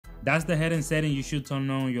That's the hidden setting you should turn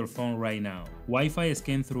on your phone right now. Wi-Fi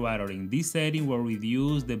scan through throttling. This setting will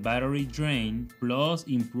reduce the battery drain plus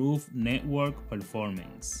improve network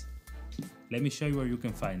performance. Let me show you where you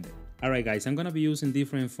can find it. Alright guys, I'm gonna be using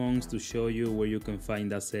different phones to show you where you can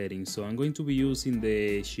find that setting. So I'm going to be using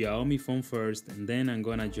the Xiaomi phone first, and then I'm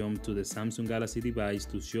gonna jump to the Samsung Galaxy device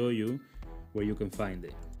to show you where you can find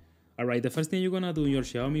it. Alright, the first thing you're gonna do in your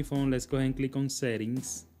Xiaomi phone, let's go ahead and click on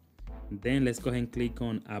settings. Then let's go ahead and click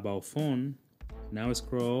on about phone. Now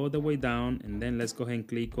scroll all the way down, and then let's go ahead and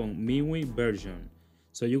click on MIUI version.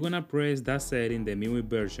 So you're gonna press that setting, the MIUI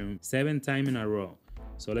version, 7 times in a row.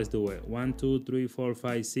 So let's do it. 1, 2, 3, 4,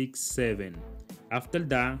 5, 6, 7. After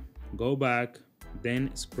that, go back,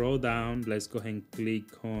 then scroll down. Let's go ahead and click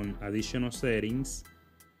on additional settings.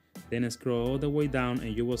 Then scroll all the way down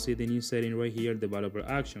and you will see the new setting right here, developer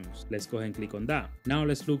actions. Let's go ahead and click on that. Now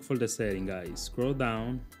let's look for the setting, guys. Scroll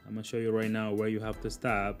down. I'm gonna show you right now where you have to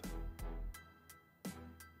stop.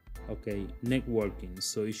 Okay, networking.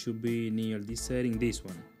 So it should be near this setting, this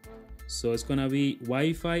one. So it's gonna be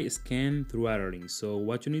Wi-Fi scan throttling. So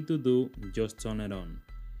what you need to do, just turn it on.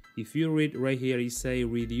 If you read right here, it say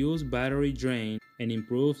reduce battery drain and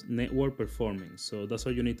improves network performance. So that's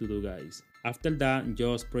all you need to do, guys. After that,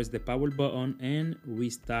 just press the power button and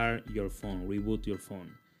restart your phone, reboot your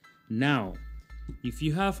phone. Now, if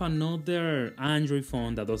you have another Android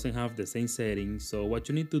phone that doesn't have the same settings, so what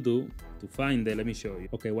you need to do to find it, let me show you.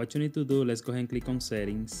 Okay, what you need to do, let's go ahead and click on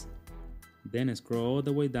settings. Then scroll all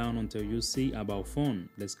the way down until you see about phone.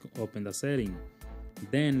 Let's open the setting.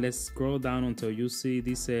 Then let's scroll down until you see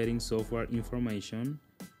this setting, software information.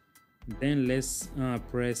 Then let's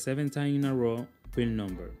press 7 times in a row, pin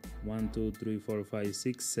number. 1, 2, 3, 4, 5,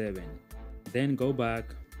 6, 7. Then go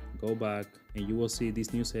back, and you will see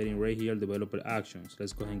this new setting right here, developer actions.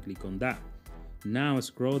 Let's go ahead and click on that. Now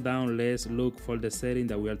scroll down, let's look for the setting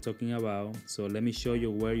that we are talking about. So let me show you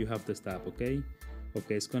where you have to stop, okay?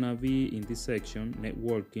 Okay, it's gonna be in this section,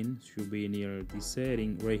 networking, should be near this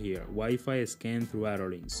setting right here, Wi-Fi scan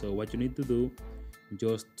throttling. So what you need to do,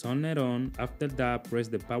 just turn it on. After that, press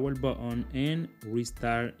the power button and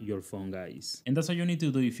restart your phone, guys. And that's all you need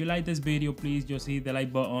to do. If you like this video, please just hit the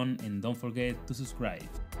like button and don't forget to subscribe.